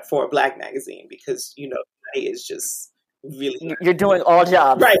startup for a Black magazine, because, you know, it is just really... You're doing all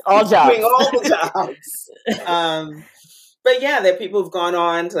jobs. Right. All jobs. Doing all the jobs. But yeah, there are people who've gone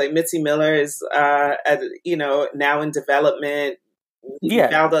on to, like, Mitzi Miller is, you know, now in development. Yeah.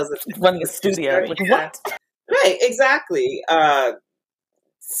 Valdo's running a studio. Like, yeah. What? Right, exactly.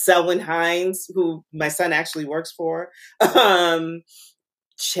 Selwyn Hines, who my son actually works for.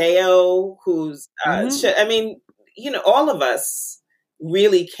 Cheo, who's... I mean... You know, all of us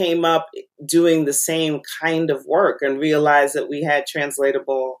really came up doing the same kind of work and realized that we had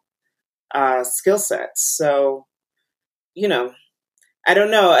translatable skill sets. So, you know, I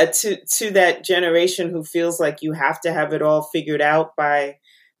don't know, to that generation who feels like you have to have it all figured out by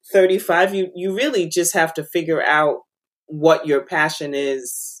 35, you really just have to figure out what your passion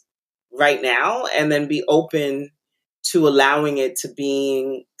is right now and then be open to allowing it to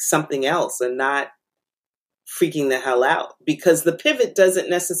being something else and not freaking the hell out, because the pivot doesn't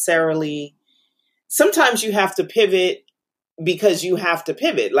necessarily, sometimes you have to pivot because you have to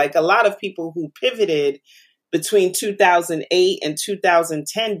pivot. Like a lot of people who pivoted between 2008 and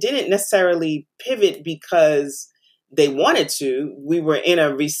 2010 didn't necessarily pivot because they wanted to. We were in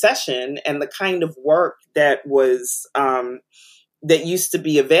a recession and the kind of work that was, that used to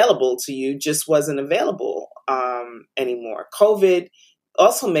be available to you just wasn't available anymore. COVID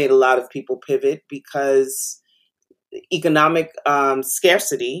also made a lot of people pivot because economic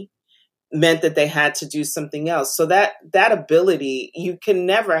scarcity meant that they had to do something else. So that ability, you can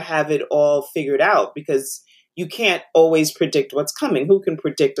never have it all figured out because you can't always predict what's coming. Who can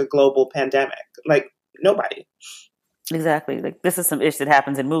predict a global pandemic? Like nobody. Exactly. Like this is some ish that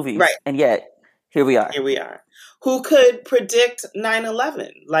happens in movies. Right. And yet here we are. Here we are. Who could predict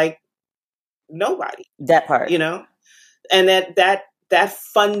 9/11? Like nobody. That part. You know? And that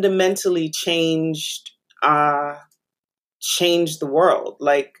fundamentally changed the world.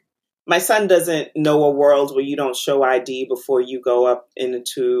 Like my son doesn't know a world where you don't show ID before you go up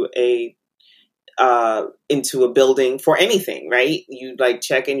into a building for anything, right? You like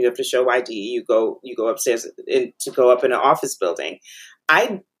check in, you have to show ID. You go upstairs to go up in an office building.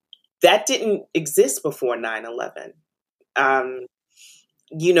 That didn't exist before 9/11.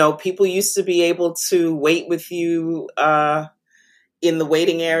 You know, people used to be able to wait with you in the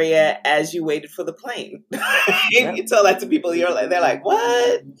waiting area as you waited for the plane. You tell that to people, they're like,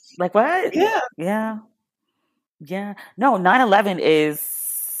 what? Like what? Yeah. Yeah. Yeah. No, 9/11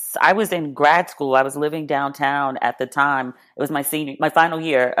 is, I was in grad school. I was living downtown at the time. It was my final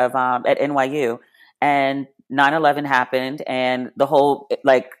year of at NYU, and 9/11 happened, and the whole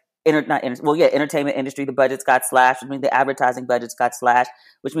entertainment industry, the budgets got slashed, which means the advertising budgets got slashed,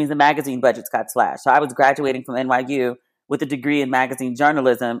 which means the magazine budgets got slashed. So I was graduating from NYU with a degree in magazine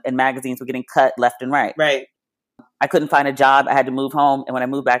journalism, and magazines were getting cut left and right. Right. I couldn't find a job. I had to move home. And when I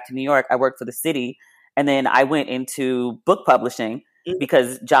moved back to New York, I worked for the city. And then I went into book publishing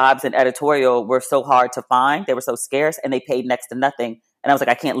because jobs in editorial were so hard to find. They were so scarce and they paid next to nothing. And I was like,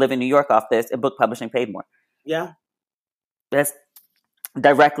 I can't live in New York off this. And book publishing paid more. Yeah. That's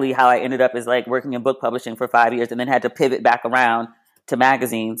directly how I ended up, is like working in book publishing for 5 years and then had to pivot back around to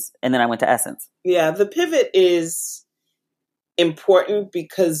magazines. And then I went to Essence. Yeah. The pivot is important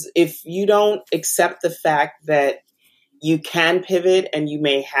because if you don't accept the fact that you can pivot and you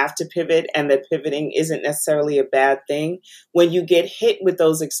may have to pivot and that pivoting isn't necessarily a bad thing, when you get hit with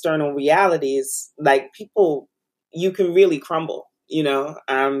those external realities, like people, you can really crumble, you know?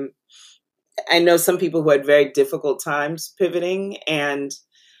 I know some people who had very difficult times pivoting, and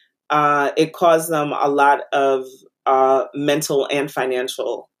it caused them a lot of mental and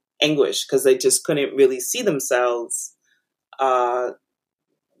financial anguish because they just couldn't really see themselves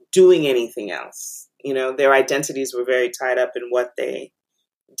doing anything else. You know, their identities were very tied up in what they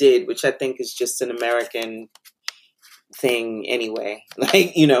did, which I think is just an American thing anyway.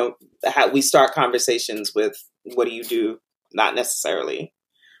 Like, you know, how we start conversations with what do you do, not necessarily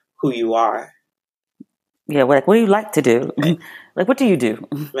who you are. Yeah, what do you like to do? Right. Like, what do you do?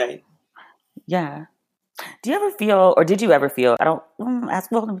 Right. Yeah. Do you ever feel, or did you ever feel, how do I want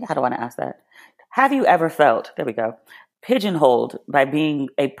to ask that? Have you ever felt, there we go, pigeonholed by being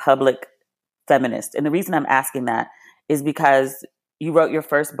a public feminist? And the reason I'm asking that is because you wrote your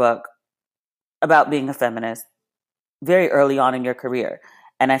first book about being a feminist very early on in your career.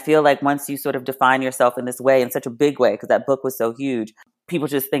 And I feel like once you sort of define yourself in this way, in such a big way, because that book was so huge, people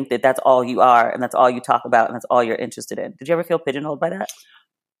just think that that's all you are and that's all you talk about and that's all you're interested in. Did you ever feel pigeonholed by that?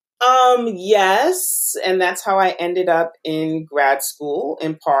 Yes. And that's how I ended up in grad school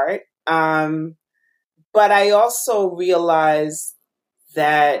in part. But I also realized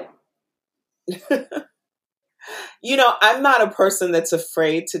that, I'm not a person that's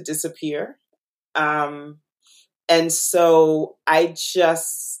afraid to disappear. And so I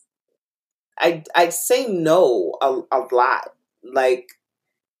say no a lot.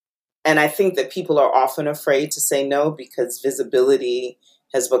 And I think that people are often afraid to say no because visibility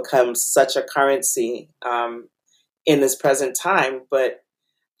has become such a currency in this present time. But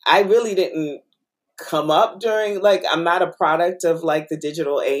I really didn't come up during, I'm not a product of the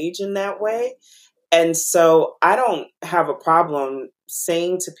digital age in that way. And so I don't have a problem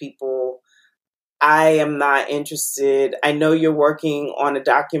saying to people, I am not interested. I know you're working on a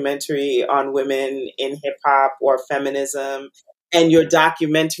documentary on women in hip hop or feminism, and your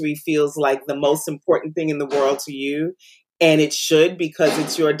documentary feels like the most important thing in the world to you. And it should, because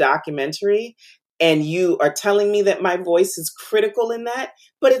it's your documentary. And you are telling me that my voice is critical in that,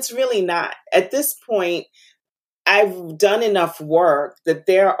 but it's really not. At this point, I've done enough work that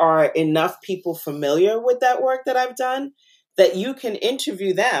there are enough people familiar with that work that I've done that you can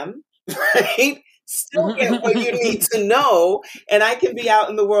interview them, right? Still get what you need to know. And I can be out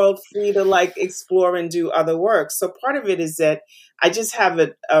in the world free to explore and do other work. So part of it is that I just have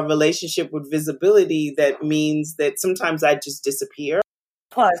a relationship with visibility that means that sometimes I just disappear.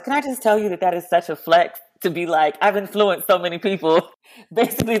 Pause. Can I just tell you that is such a flex to be I've influenced so many people,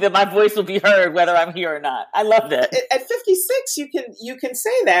 basically, that my voice will be heard whether I'm here or not. I love that. At 56, you can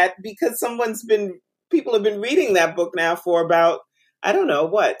say that because people have been reading that book now for about,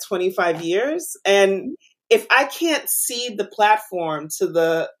 25 years. And if I can't cede the platform to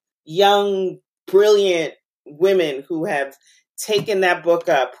the young, brilliant women who have taken that book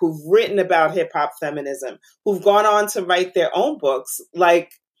up, who've written about hip hop feminism, who've gone on to write their own books,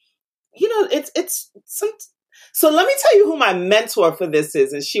 it's some. So let me tell you who my mentor for this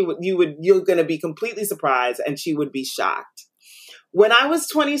is, and you're going to be completely surprised, and she would be shocked. When I was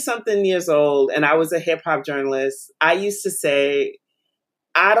 20-something years old and I was a hip hop journalist, I used to say,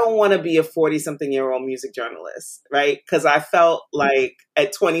 I don't want to be a 40-something-year-old music journalist, right? Because I felt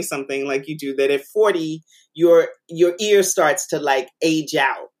at 20-something, like you do, that at 40, your ear starts to age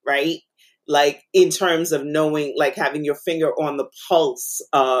out, right? In terms of knowing, having your finger on the pulse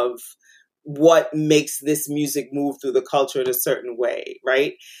of what makes this music move through the culture in a certain way,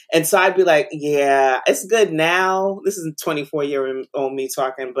 right? And so I'd be yeah, it's good now. This is 24-year-old me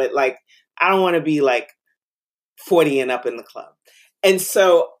talking, but I don't want to be 40 and up in the club. And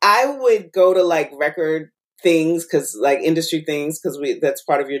so I would go to record things, industry things, because that's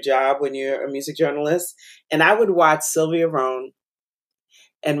part of your job when you're a music journalist. And I would watch Sylvia Rhone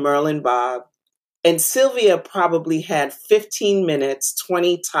and Merlin Bobb. And Sylvia probably had 15 minutes,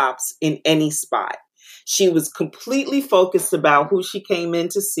 20 tops in any spot. She was completely focused about who she came in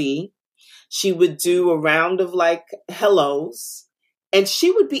to see. She would do a round of hellos. And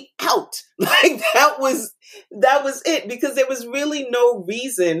she would be out. That was it, because there was really no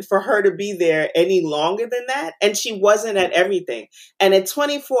reason for her to be there any longer than that. And she wasn't at everything. And at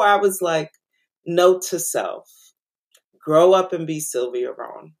 24, I was note to self, grow up and be Sylvia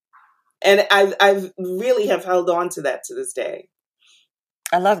Rhone. And I really have held on to that to this day.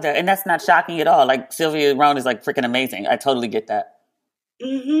 I love that. And that's not shocking at all. Sylvia Rhone is freaking amazing. I totally get that.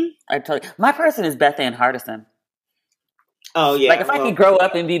 Mm-hmm. My person is Beth Ann Hardison. Oh, yeah. If I could grow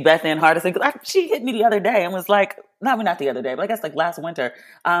up and be Beth Ann Hardison, because she hit me the other day and was not the other day, but I guess last winter.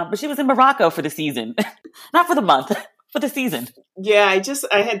 But she was in Morocco for the season. Not for the month, for the season. Yeah,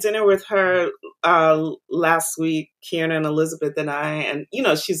 I had dinner with her last week, Kieran and Elizabeth and I, and,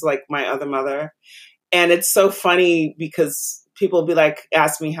 she's my other mother. And it's so funny because people will be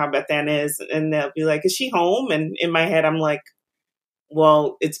ask me how Beth Ann is, and they'll be is she home? And in my head, I'm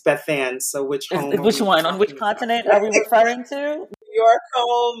well, it's Beth Ann, so which home? Which one? On which continent are we referring to? New York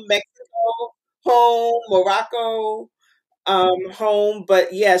home, Mexico home, Morocco home.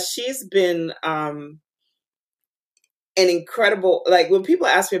 But yeah, she's been an incredible, when people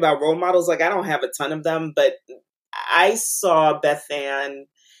ask me about role models, I don't have a ton of them, but I saw Beth Ann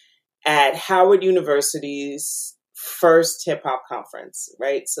at Howard University's first hip hop conference,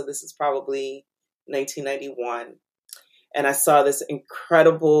 right? So this is probably 1991. And I saw this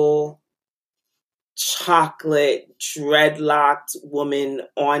incredible chocolate dreadlocked woman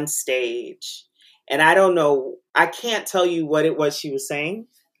on stage. And I can't tell you what it was she was saying,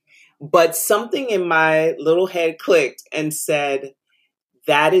 but something in my little head clicked and said,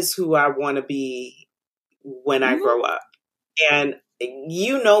 that is who I want to be when I grow up. And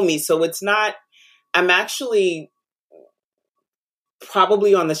you know me, so it's not, I'm actually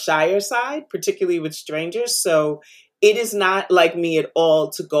probably on the shyer side, particularly with strangers. So it is not like me at all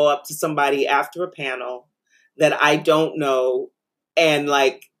to go up to somebody after a panel that I don't know and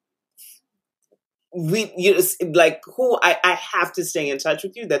like, I have to stay in touch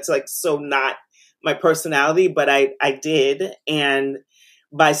with you. That's like so not my personality, but I did. And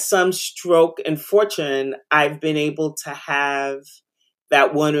by some stroke and fortune, I've been able to have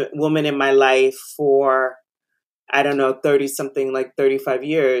that one woman in my life for, I don't know, 30 something, like 35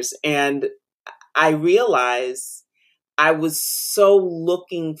 years. And I realized I was so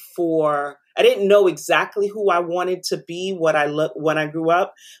looking for, I didn't know exactly who I wanted to be, when I grew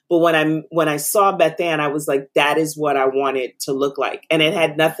up. But when I saw Bethann, I was like, that is what I wanted to look like. And it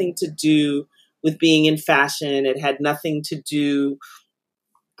had nothing to do with being in fashion. It had nothing to do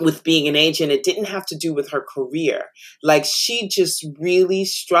with being an agent. It didn't have to do with her career. Like, she just really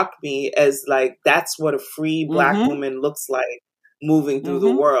struck me as like, that's what a free Black woman looks like moving through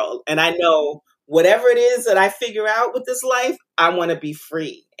the world. And I know whatever it is that I figure out with this life, I want to be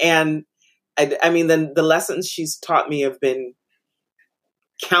free. And I mean, the lessons she's taught me have been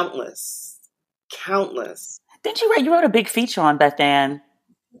countless. Didn't you wrote a big feature on Bethann?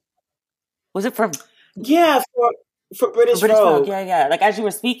 Was it for? Yeah, for British Vogue. Yeah. Like, as you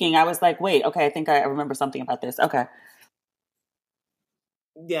were speaking, I was like, wait, okay, I think I remember something about this. Okay.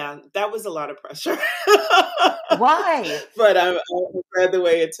 Yeah, that was a lot of pressure. Why? But I'm glad the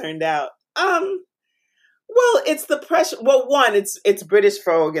way it turned out. Well, it's the pressure. Well, one, it's British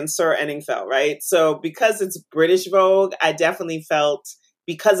Vogue and Sir Enningfell, right? So because it's British Vogue, I definitely felt,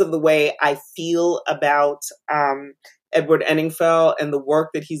 because of the way I feel about Edward Enningfell and the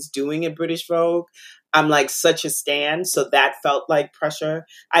work that he's doing at British Vogue, I'm like such a stan. So that felt like pressure.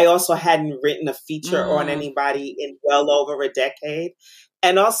 I also hadn't written a feature on anybody in well over a decade.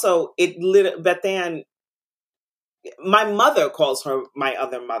 And also Bethann, my mother calls her my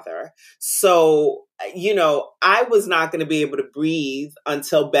other mother. So, you know, I was not going to be able to breathe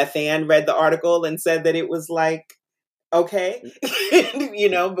until Bethann read the article and said that it was like, okay, you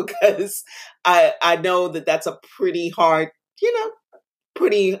know, because I know that that's a pretty hard,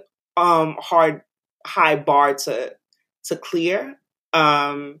 hard, high bar to clear.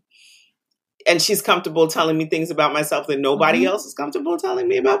 And she's comfortable telling me things about myself that nobody else is comfortable telling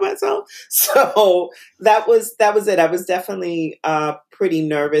me about myself. So that was it. I was definitely pretty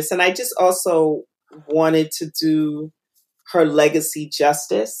nervous. And I just also wanted to do her legacy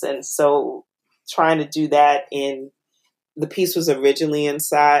justice. And so trying to do that the piece was originally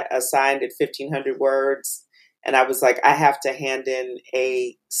assigned at 1,500 words. And I was like, I have to hand in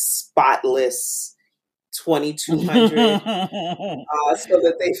a spotless 2,200 so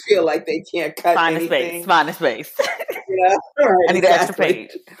that they feel like they can't cut anything. Find a space. Yeah, right, I need an extra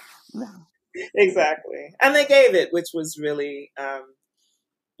page. Exactly. And they gave it, which was really,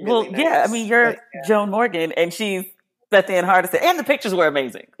 well, nice. Yeah. I mean, you're Joan Morgan, and she's Bethann Hardison, and the pictures were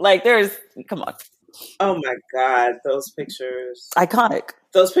amazing. Like, come on. Oh my God, those pictures. Iconic.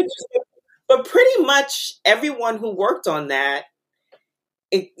 Those pictures. But pretty much everyone who worked on that,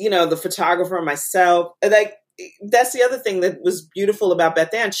 the photographer, myself, like, that's the other thing that was beautiful about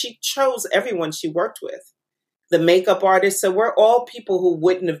Bethann. She chose everyone she worked with. The makeup artists. So we're all people who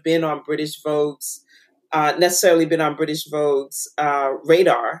wouldn't have been on British Vogue's, necessarily been on British Vogue's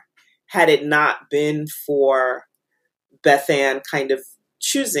radar had it not been for Bethann kind of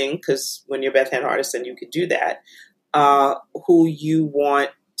choosing, because when you're Bethann Hardison, you could do that, who you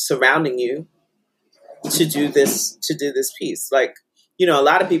want surrounding you to do this piece. Like, a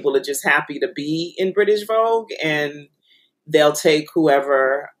lot of people are just happy to be in British Vogue and they'll take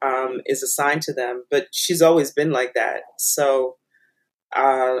whoever is assigned to them. But she's always been like that. So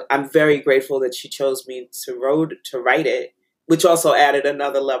I'm very grateful that she chose me to write it, which also added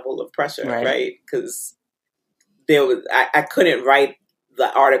another level of pressure, right? Because I couldn't write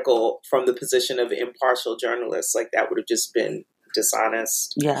the article from the position of impartial journalist. Like, that would have just been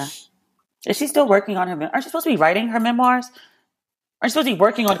dishonest. Yeah. Is she still working on her memoirs? Aren't you supposed to be writing her memoirs? Aren't you supposed to be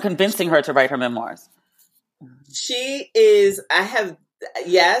working on convincing her to write her memoirs? She is. I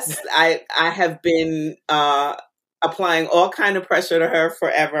have been applying all kind of pressure to her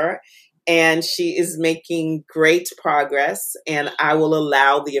forever, and she is making great progress. And I will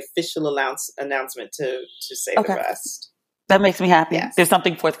allow the official announcement to say the rest. That makes me happy. Yes. There's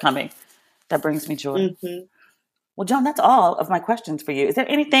something forthcoming. That brings me joy. Mm-hmm. Well, Joan, that's all of my questions for you. Is there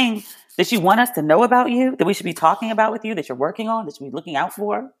anything that you want us to know about you, that we should be talking about with you, that you're working on, that you should be looking out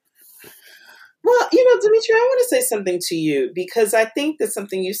for? Well, Dimitri, I want to say something to you, because I think that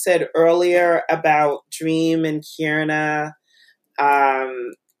something you said earlier about Dream and Kierna,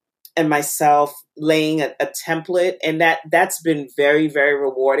 and myself laying a template, and that's been very, very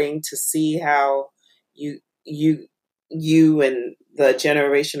rewarding to see how you and the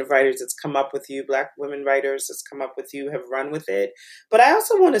generation of writers that's come up with you, Black women writers that's come up with you, have run with it. But I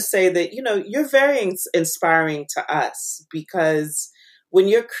also want to say that, you're very inspiring to us, because when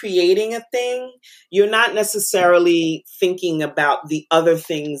you're creating a thing, you're not necessarily thinking about the other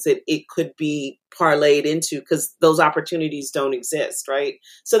things that it could be parlayed into, because those opportunities don't exist, right?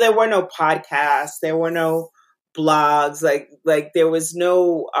 So there were no podcasts, there were no blogs, like there was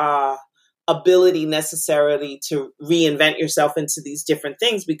no ability necessarily to reinvent yourself into these different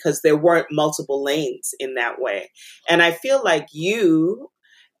things, because there weren't multiple lanes in that way. And I feel like you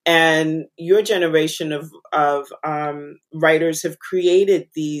and your generation of writers have created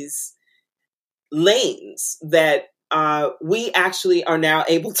these lanes that we actually are now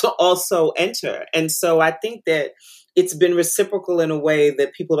able to also enter. And so I think that it's been reciprocal in a way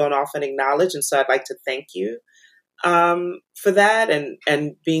that people don't often acknowledge. And so I'd like to thank you for that,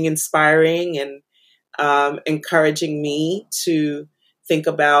 and being inspiring and encouraging me to think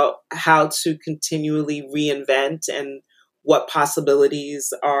about how to continually reinvent and what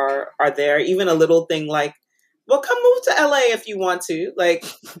possibilities are there. Even a little thing like, well, come move to LA if you want to. Like,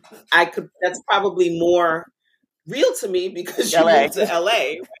 that's probably more real to me because you moved to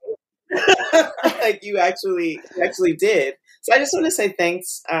LA. Right? Like you actually did. So I just want to say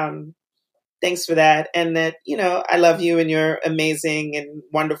thanks. Thanks for that. And that, I love you and you're amazing and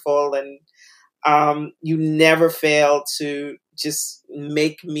wonderful. And you never fail to just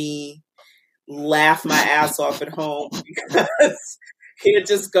make me laugh my ass off at home, because here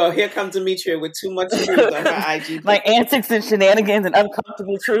comes Demetria with too much truth on her IG. My antics and shenanigans and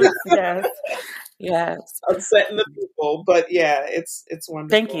uncomfortable truths. Yes. Upsetting the people. But yeah, it's wonderful.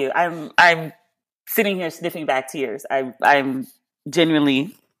 Thank you. I'm sitting here sniffing back tears. I'm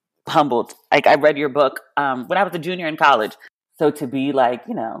genuinely humbled. Like, I read your book when I was a junior in college. So to be like,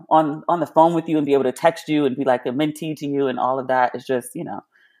 on the phone with you and be able to text you and be like a mentee to you and all of that is just,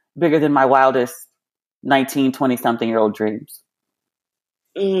 bigger than my wildest 19, 20-something-year-old dreams.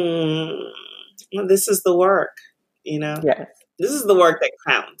 Well, this is the work, Yes. This is the work that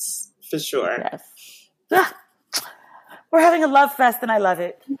counts, for sure. Yes. We're having a love fest, and I love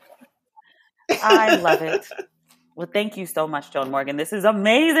it. I love it. Well, thank you so much, Joan Morgan. This is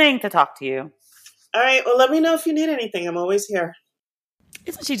amazing to talk to you. All right. Well, let me know if you need anything. I'm always here.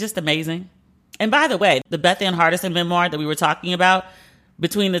 Isn't she just amazing? And by the way, the Beth Ann Hardison memoir that we were talking about,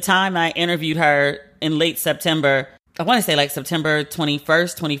 between the time I interviewed her in late September, I want to say like September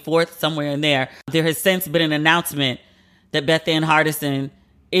 21st, 24th, somewhere in there has since been an announcement that Beth Ann Hardison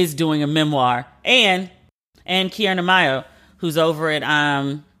is doing a memoir. And Kiana Mayo, who's over at,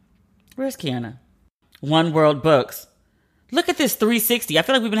 where's Kiana? One World Books. Look at this 360. I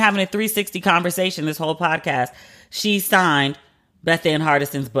feel like we've been having a 360 conversation this whole podcast. She signed Beth Ann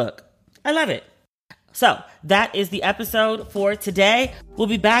Hardison's book. I love it. So that is the episode for today. We'll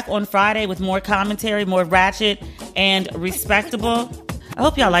be back on Friday with more commentary, more ratchet and respectable. I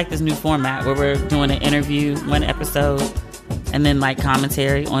hope y'all like this new format where we're doing an interview one episode and then like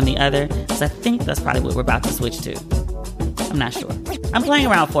commentary on the other. So I think that's probably what we're about to switch to. I'm not sure. I'm playing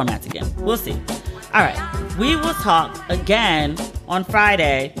around with formats again. We'll see. All right. We will talk again on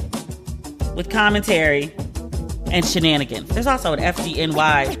Friday with commentary and shenanigans. There's also an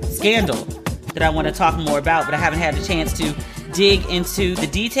FDNY scandal that I want to talk more about, but I haven't had the chance to dig into the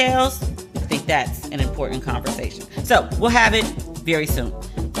details. I think that's an important conversation. So we'll have it very soon.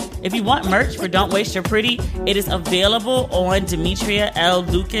 If you want merch for Don't Waste Your Pretty, it is available on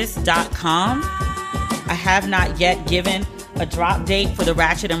DemetriaLLucas.com. I have not yet given a drop date for the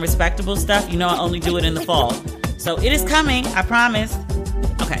ratchet and respectable stuff. I only do it in the fall. So it is coming, I promise.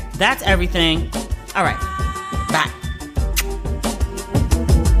 Okay, that's everything. All right.